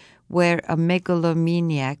Nemrut, where a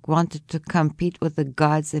megalomaniac wanted to compete with the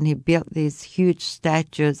gods, and he built these huge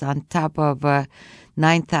statues on top of a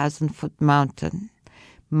 9,000-foot mountain,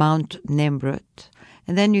 Mount Nemrut.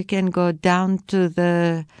 And then you can go down to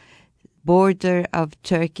the border of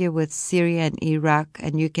Turkey with Syria and Iraq,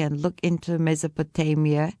 and you can look into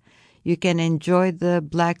Mesopotamia. You can enjoy the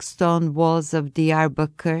black stone walls of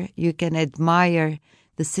Diyarbakir. You can admire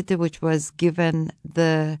the city which was given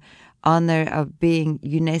the honor of being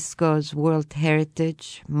UNESCO's World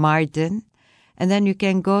Heritage, Mardin. And then you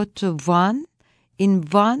can go to Van. In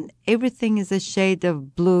Van, everything is a shade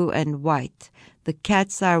of blue and white. The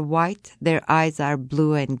cats are white, their eyes are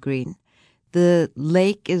blue and green. The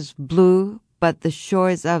lake is blue, but the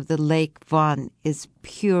shores of the Lake Van is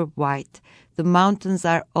pure white. The mountains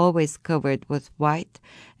are always covered with white,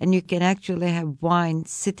 and you can actually have wine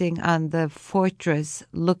sitting on the fortress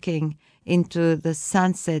looking into the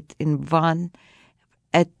sunset in Van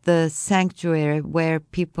at the sanctuary where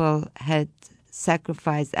people had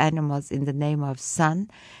sacrificed animals in the name of sun.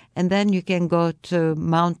 And then you can go to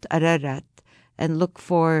Mount Ararat and look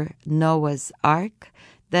for Noah's Ark,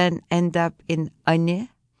 then end up in Ani,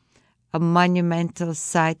 a monumental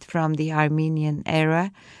site from the Armenian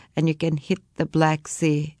era, and you can hit the Black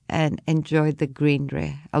Sea and enjoy the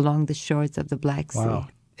greenery along the shores of the Black Sea. Wow.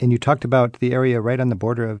 And you talked about the area right on the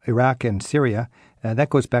border of Iraq and Syria. That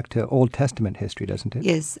goes back to Old Testament history, doesn't it?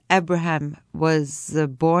 Yes. Abraham was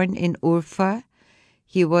born in Urfa.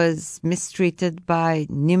 He was mistreated by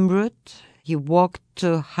Nimrod. He walked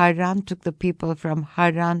to Haran, took the people from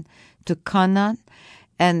Haran to Canaan.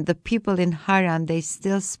 And the people in Haran, they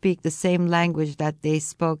still speak the same language that they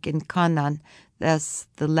spoke in Canaan. That's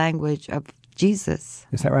the language of Jesus.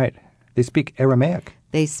 Is that right? They speak Aramaic.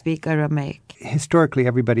 They speak Aramaic. Historically,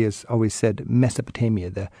 everybody has always said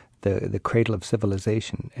Mesopotamia, the cradle of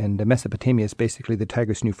civilization. And Mesopotamia is basically the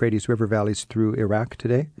Tigris and Euphrates river valleys through Iraq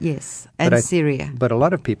today. Yes, and Syria. But a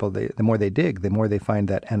lot of people, the more they dig, the more they find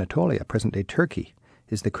that Anatolia, present-day Turkey,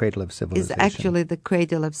 is the cradle of civilization. Is actually the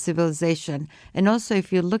cradle of civilization. And also,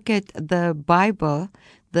 if you look at the Bible,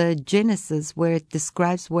 the Genesis, where it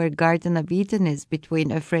describes where Garden of Eden is between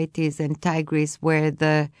Euphrates and Tigris, where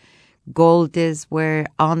the gold is, where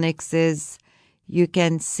onyx is, you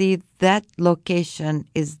can see that location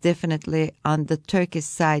is definitely on the Turkish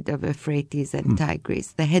side of Euphrates and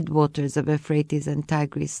Tigris. The headwaters of Euphrates and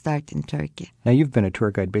Tigris start in Turkey. Now, you've been a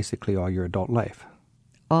tour guide basically all your adult life.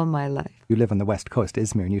 All my life. You live on the west coast,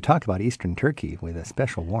 Izmir, and you talk about Eastern Turkey with a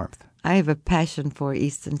special warmth. I have a passion for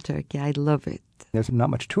Eastern Turkey. I love it. There's not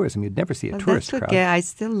much tourism. You'd never see a tourist that's crowd. Okay, I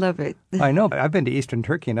still love it. I know. I've been to Eastern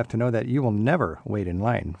Turkey enough to know that you will never wait in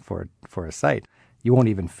line for a site. You won't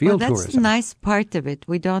even feel tourism. That's the nice part of it.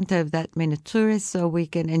 We don't have that many tourists, so we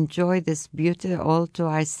can enjoy this beauty all to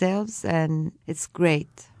ourselves, and it's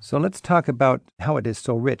great. So let's talk about how it is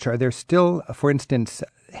so rich. Are there still, for instance,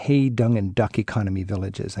 hay, dung, and duck economy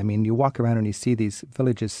villages? I mean, you walk around and you see these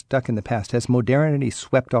villages stuck in the past. Has modernity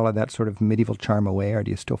swept all of that sort of medieval charm away, or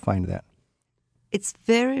do you still find that? It's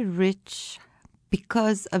very rich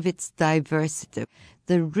because of its diversity.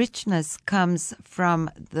 The richness comes from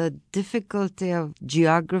the difficulty of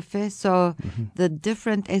geography. So the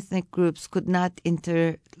different ethnic groups could not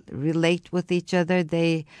interrelate with each other.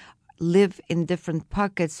 They live in different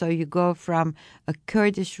pockets. So you go from a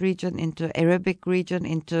Kurdish region into Arabic region,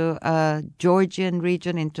 into a Georgian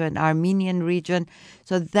region, into an Armenian region.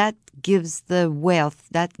 So that gives the wealth,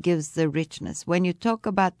 that gives the richness. When you talk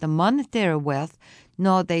about the monetary wealth,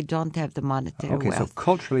 no, they don't have the monetary wealth. Okay, so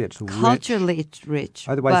culturally it's rich. Culturally it's rich.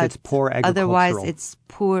 Otherwise it's poor agricultural. Otherwise it's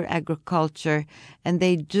poor agriculture. And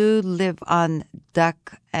they do live on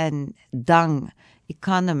duck and dung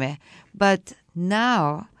economy. But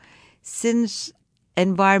now, since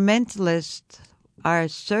environmentalists are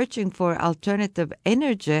searching for alternative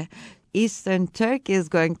energy, Eastern Turkey is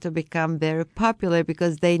going to become very popular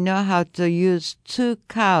because they know how to use 2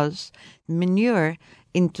 cows' manure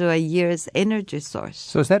into a year's energy source.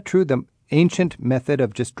 So is that true? The ancient method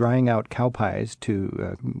of just drying out cow pies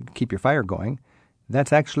to keep your fire going,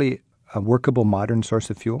 that's actually a workable modern source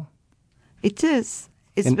of fuel? It is.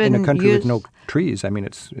 It's in been a country used, with no trees. I mean,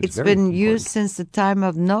 it's very been important. used since the time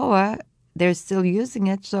of Noah. They're still using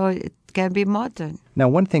it, so it can be modern. Now,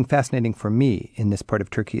 one thing fascinating for me in this part of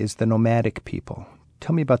Turkey is the nomadic people.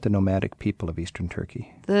 Tell me about the nomadic people of Eastern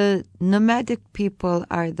Turkey. The nomadic people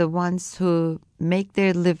are the ones who make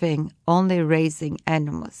their living only raising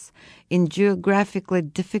animals. In geographically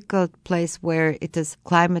difficult place where it is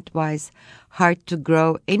climate-wise hard to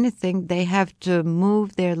grow anything, they have to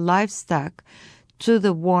move their livestock to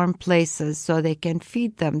the warm places so they can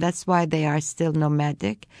feed them. That's why they are still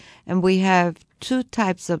nomadic. And we have 2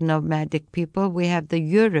 types of nomadic people. We have the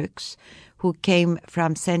Yuruks, who came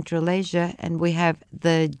from Central Asia, and we have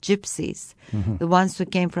the Gypsies. Mm-hmm. The ones who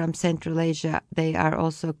came from Central Asia, they are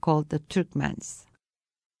also called the Turkmens.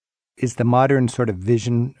 Is the modern sort of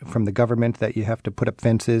vision from the government that you have to put up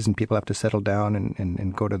fences and people have to settle down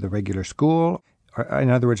and go to the regular school? Or,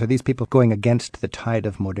 in other words, are these people going against the tide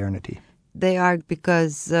of modernity? They are,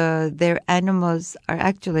 because their animals are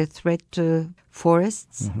actually a threat to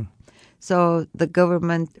forests. Mm-hmm. So the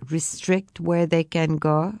government restrict where they can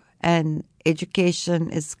go, and education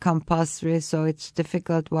is compulsory, so it's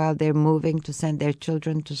difficult while they're moving to send their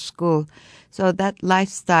children to school. So that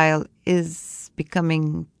lifestyle is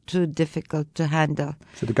becoming too difficult to handle.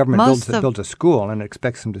 So the government builds a school and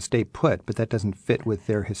expects them to stay put, but that doesn't fit with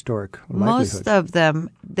their historic livelihood. Most of them,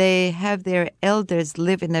 they have their elders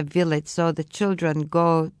live in a village, so the children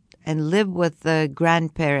go and live with the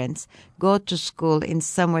grandparents, go to school in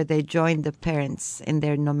somewhere they join the parents in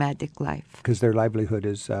their nomadic life. Because their livelihood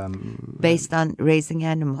is based on raising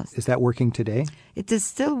animals. Is that working today? It is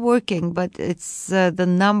still working, but it's the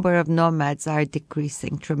number of nomads are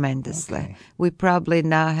decreasing tremendously. Okay. We probably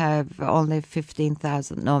now have only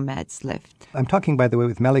 15,000 nomads left. I'm talking, by the way,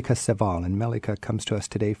 with Melika Seval, and Melika comes to us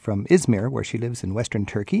today from Izmir, where she lives in western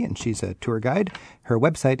Turkey, and she's a tour guide. Her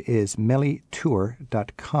website is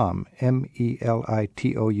melitour.com,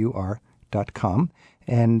 melitour.com.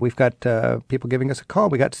 And we've got people giving us a call.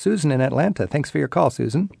 We got Susan in Atlanta. Thanks for your call,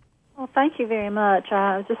 Susan. Well, thank you very much. It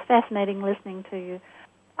was just fascinating listening to you.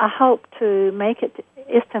 I hope to make it to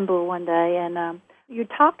Istanbul one day. And you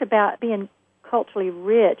talked about being culturally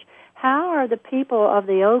rich. How are the people of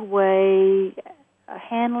the old way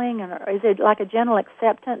handling, or is it like a general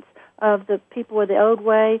acceptance of the people of the old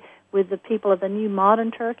way with the people of the new modern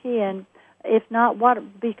Turkey? And if not, what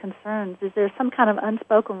would be concerns? Is there some kind of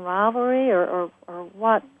unspoken rivalry or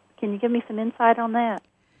what? Can you give me some insight on that?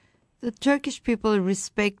 The Turkish people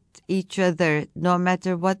respect each other no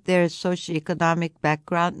matter what their socioeconomic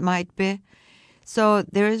background might be. So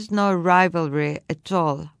there is no rivalry at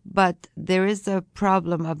all. But there is a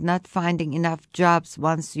problem of not finding enough jobs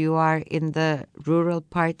once you are in the rural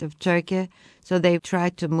part of Turkey. So they try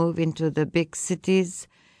to move into the big cities.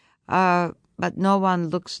 But no one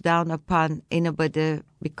looks down upon anybody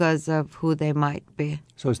because of who they might be.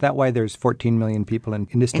 So is that why there's 14 million people in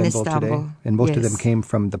Istanbul today? And most of them came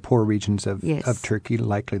from the poor regions of Turkey,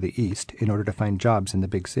 likely the east, in order to find jobs in the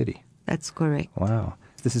big city. That's correct. Wow.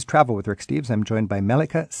 This is Travel with Rick Steves. I'm joined by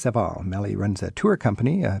Melika Seval. Meli runs a tour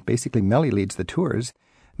company. Basically, Meli leads the tours.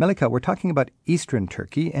 Melika, we're talking about eastern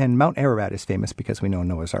Turkey, and Mount Ararat is famous because we know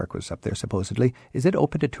Noah's Ark was up there, supposedly. Is it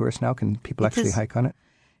open to tourists now? Can people actually hike on it?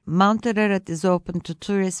 Mount Ararat is open to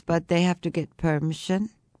tourists, but they have to get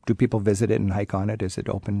permission. Do people visit it and hike on it? Is it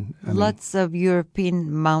open? Lots of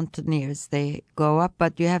European mountaineers, they go up,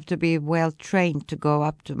 but you have to be well trained to go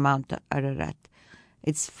up to Mount Ararat.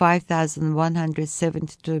 It's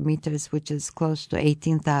 5,172 meters, which is close to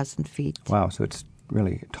 18,000 feet. Wow, so it's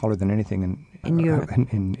really taller than anything in Europe.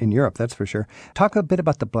 In Europe, that's for sure. Talk a bit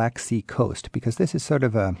about the Black Sea coast, because this is sort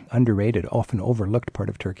of a underrated, often overlooked part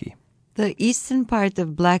of Turkey. The eastern part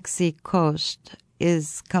of Black Sea coast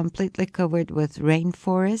is completely covered with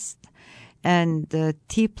rainforest and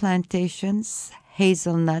tea plantations,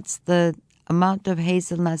 hazelnuts. The amount of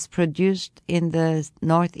hazelnuts produced in the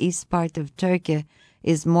northeast part of Turkey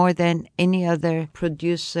is more than any other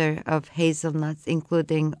producer of hazelnuts,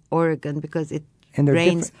 including Oregon, because it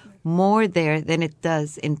rains more there than it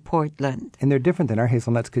does in Portland. And they're different than our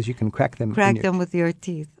hazelnuts because you can crack them. With your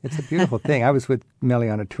teeth. It's a beautiful thing. I was with Meli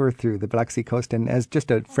on a tour through the Black Sea coast, and as just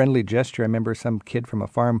a friendly gesture, I remember some kid from a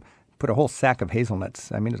farm put a whole sack of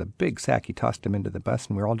hazelnuts. I mean, it was a big sack. He tossed them into the bus,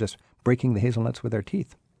 and we were all just breaking the hazelnuts with our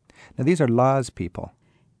teeth. Now, these are Laz people.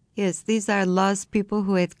 Yes, these are Laz people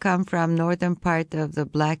who had come from northern part of the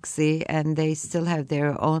Black Sea, and they still have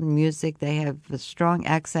their own music. They have a strong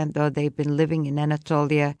accent, though they've been living in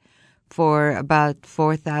Anatolia for about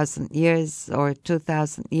 4,000 years or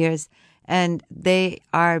 2,000 years. And they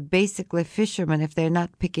are basically fishermen. If they're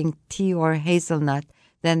not picking tea or hazelnut,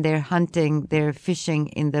 then they're hunting, they're fishing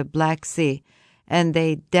in the Black Sea. And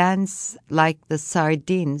they dance like the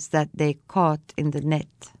sardines that they caught in the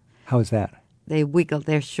net. How is that? They wiggle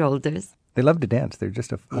their shoulders. They love to dance. They're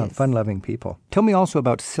just fun-loving people. Tell me also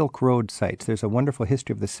about Silk Road sites. There's a wonderful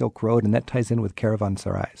history of the Silk Road, and that ties in with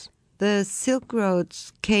caravanserais. The Silk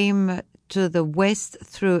Roads came to the west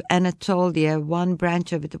through Anatolia. One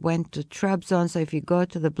branch of it went to Trabzon. So if you go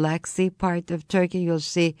to the Black Sea part of Turkey, you'll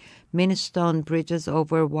see many stone bridges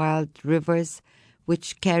over wild rivers,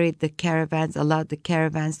 which carried the caravans, allowed the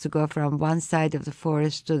caravans to go from one side of the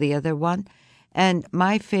forest to the other one. And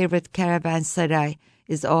my favorite caravanserai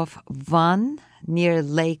is off Van, near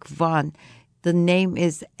Lake Van. The name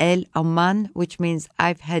is El Aman, which means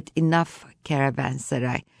I've had enough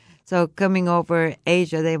caravanserai. So coming over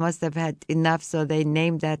Asia, they must have had enough, so they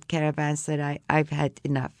named that caravanserai I've had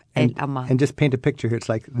enough, El Aman. And just paint a picture here. It's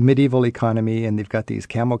like the medieval economy, and they've got these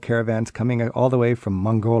camel caravans coming all the way from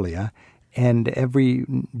Mongolia. And every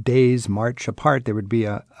day's march apart, there would be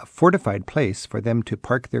a fortified place for them to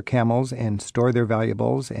park their camels and store their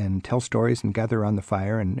valuables and tell stories and gather around the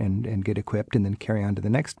fire and get equipped and then carry on to the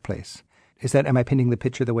next place. Am I painting the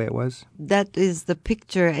picture the way it was? That is the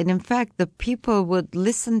picture. And in fact, the people would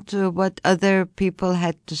listen to what other people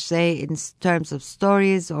had to say in terms of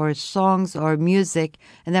stories or songs or music.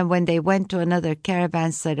 And then when they went to another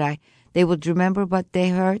caravanserai, they would remember what they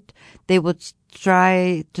heard. They would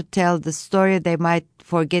try to tell the story. They might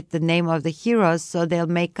forget the name of the heroes, so they'll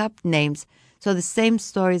make up names. So the same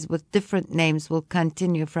stories with different names will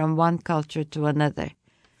continue from one culture to another.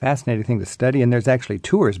 Fascinating thing to study, and there's actually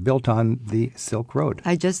tours built on the Silk Road.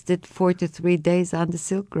 I just did 43 days on the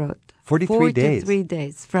Silk Road. 43 days? 43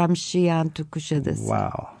 days, from Xi'an to Kuşadası.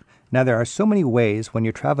 Wow. Now, there are so many ways when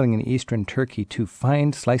you're traveling in eastern Turkey to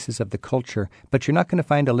find slices of the culture, but you're not going to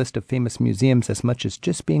find a list of famous museums as much as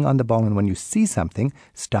just being on the ball. And when you see something,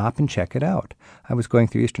 stop and check it out. I was going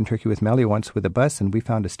through eastern Turkey with Melly once with a bus, and we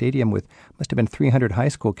found a stadium with, must have been 300 high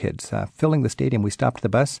school kids filling the stadium. We stopped the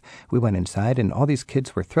bus, we went inside, and all these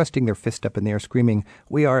kids were thrusting their fist up in the air, screaming,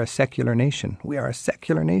 "We are a secular nation. We are a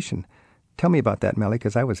secular nation." Tell me about that, Melly,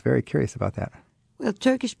 because I was very curious about that. Well,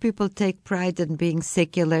 Turkish people take pride in being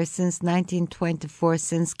secular. Since 1924,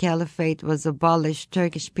 since caliphate was abolished,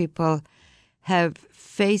 Turkish people have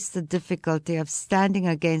faced the difficulty of standing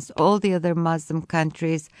against all the other Muslim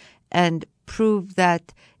countries and prove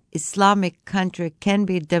that Islamic country can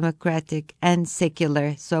be democratic and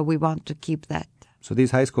secular. So we want to keep that. So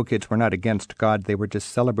these high school kids were not against God. They were just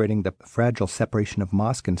celebrating the fragile separation of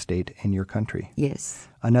mosque and state in your country. Yes.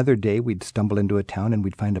 Another day, we'd stumble into a town and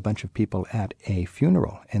we'd find a bunch of people at a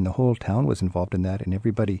funeral. And the whole town was involved in that, and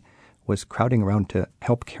everybody was crowding around to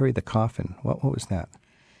help carry the coffin. What was that?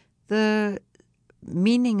 The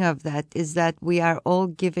meaning of that is that we are all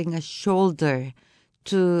giving a shoulder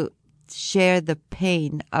to share the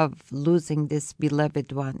pain of losing this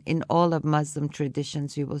beloved one. In all of Muslim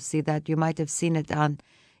traditions, you will see that. You might have seen it on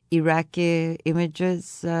Iraqi images.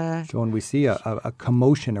 So when we see a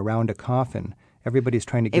commotion around a coffin, everybody's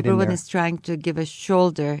trying to get in there. Everyone is trying to give a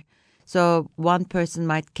shoulder. So one person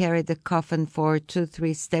might carry the coffin for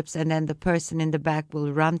 2-3 steps, and then the person in the back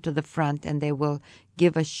will run to the front, and they will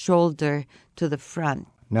give a shoulder to the front.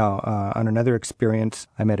 Now, on another experience,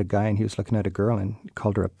 I met a guy, and he was looking at a girl and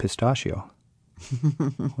called her a pistachio.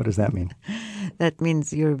 What does that mean? That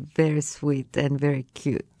means you're very sweet and very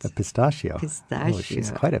cute. A pistachio? Pistachio. Oh,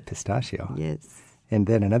 she's quite a pistachio. Yes. And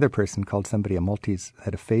then another person called somebody a Maltese,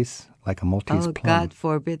 had a face like a Maltese plum. God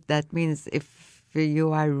forbid. That means if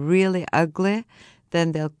you are really ugly,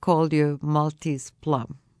 then they'll call you Maltese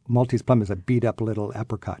plum. Maltese plum is a beat-up little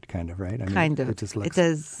apricot, kind of, right? Kind of. It just looks... It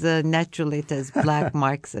has, naturally, it has black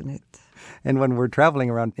marks in it. And when we're traveling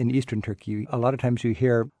around in eastern Turkey, a lot of times you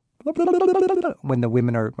hear when the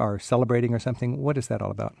women are celebrating or something. What is that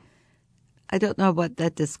all about? I don't know what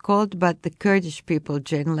that is called, but the Kurdish people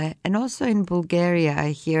generally, and also in Bulgaria, I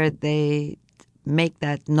hear they make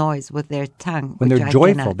that noise with their tongue. When they're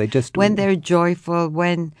joyful, they just... When they're joyful,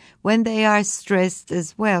 when they are stressed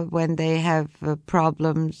as well, when they have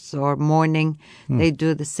problems or mourning, they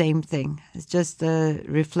do the same thing. It's just a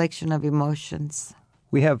reflection of emotions.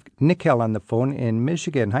 We have Nickel on the phone in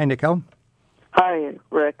Michigan. Hi, Nickel. Hi,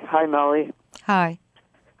 Rick. Hi, Melly. Hi.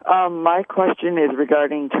 My question is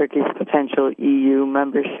regarding Turkey's potential EU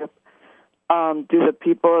membership. Do the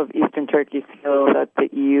people of Eastern Turkey feel that the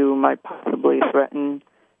EU might possibly threaten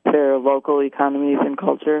their local economies and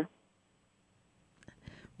culture?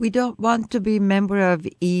 We don't want to be member of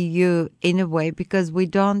EU in a way because we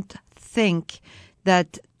don't think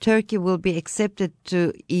that Turkey will be accepted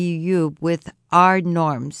to EU with our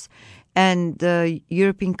norms. And the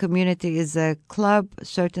European community is a club.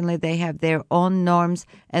 Certainly they have their own norms,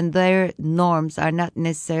 and their norms are not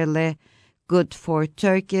necessarily good for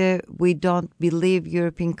Turkey. We don't believe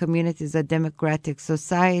European community is a democratic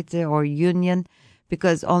society or union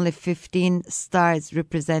because only 15 stars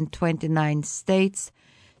represent 29 states.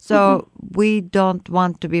 So we don't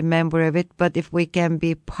want to be member of it, but if we can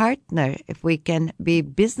be partner, if we can be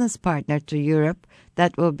business partner to Europe,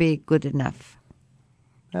 that will be good enough.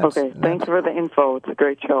 Okay, thanks for the info. It's a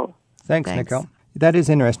great show. Thanks, Nicole. That is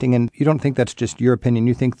interesting, and you don't think that's just your opinion.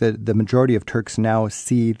 You think that the majority of Turks now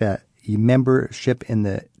see that membership in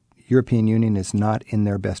the European Union is not in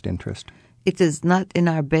their best interest? It is not in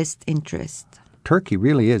our best interest. Turkey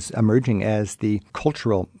really is emerging as the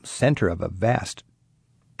cultural center of a vast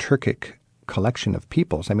Turkic collection of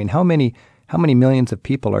peoples. I mean, how many millions of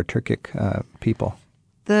people are Turkic people?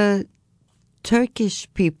 The Turkish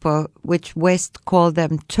people, which West call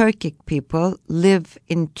them Turkic people, live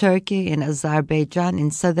in Turkey, in Azerbaijan, in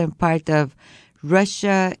southern part of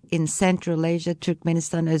Russia, in Central Asia,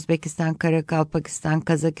 Turkmenistan, Uzbekistan, Karakalpakistan,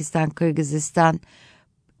 Kazakhstan, Kyrgyzstan,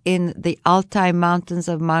 in the Altai Mountains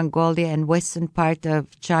of Mongolia and western part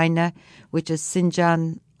of China, which is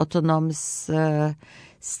Xinjiang Autonomous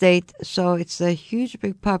State. So it's a huge,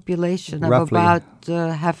 big population of about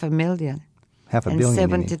 500,000.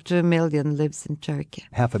 500,000,000. And 72 million lives in Turkey.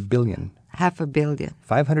 500,000,000. 500,000,000.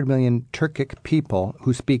 500 million Turkic people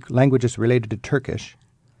who speak languages related to Turkish.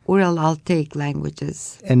 Ural-Altaic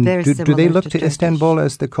languages. And do they look to Turkish. Istanbul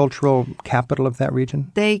as the cultural capital of that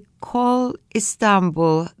region? They call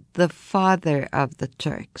Istanbul the father of the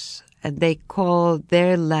Turks, and they call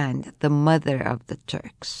their land the mother of the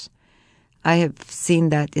Turks. I have seen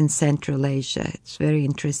that in Central Asia. It's very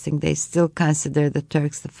interesting. They still consider the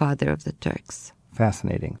Turks the father of the Turks.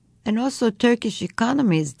 Fascinating. And also Turkish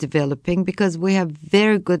economy is developing because we have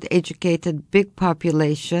very good educated, big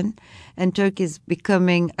population, and Turkey is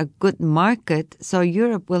becoming a good market. So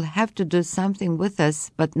Europe will have to do something with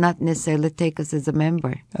us, but not necessarily take us as a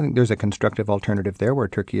member. I think there's a constructive alternative there where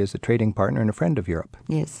Turkey is a trading partner and a friend of Europe.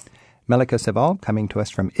 Yes. Melika Seval, coming to us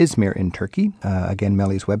from Izmir in Turkey. Again,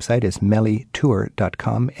 Meli's website is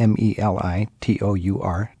melitour.com,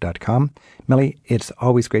 melitour.com. Meli, it's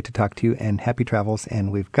always great to talk to you, and happy travels,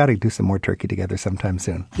 and we've got to do some more Turkey together sometime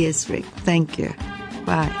soon. Yes, Rick. Thank you.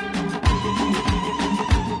 Bye.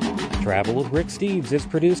 Travel with Rick Steves is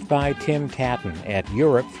produced by Tim Tatton at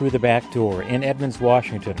Europe Through the Back Door in Edmonds,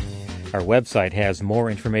 Washington. Our website has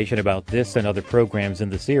more information about this and other programs in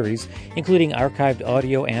the series, including archived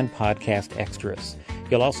audio and podcast extras.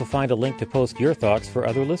 You'll also find a link to post your thoughts for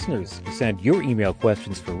other listeners, to send your email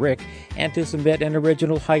questions for Rick, and to submit an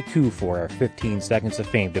original haiku for our 15 Seconds of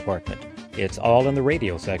Fame department. It's all in the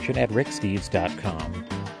radio section at ricksteves.com.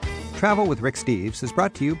 Travel with Rick Steves is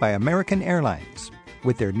brought to you by American Airlines.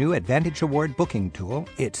 With their new Advantage Award booking tool,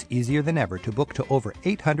 it's easier than ever to book to over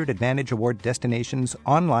 800 Advantage Award destinations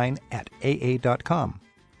online at aa.com.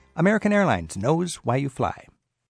 American Airlines knows why you fly.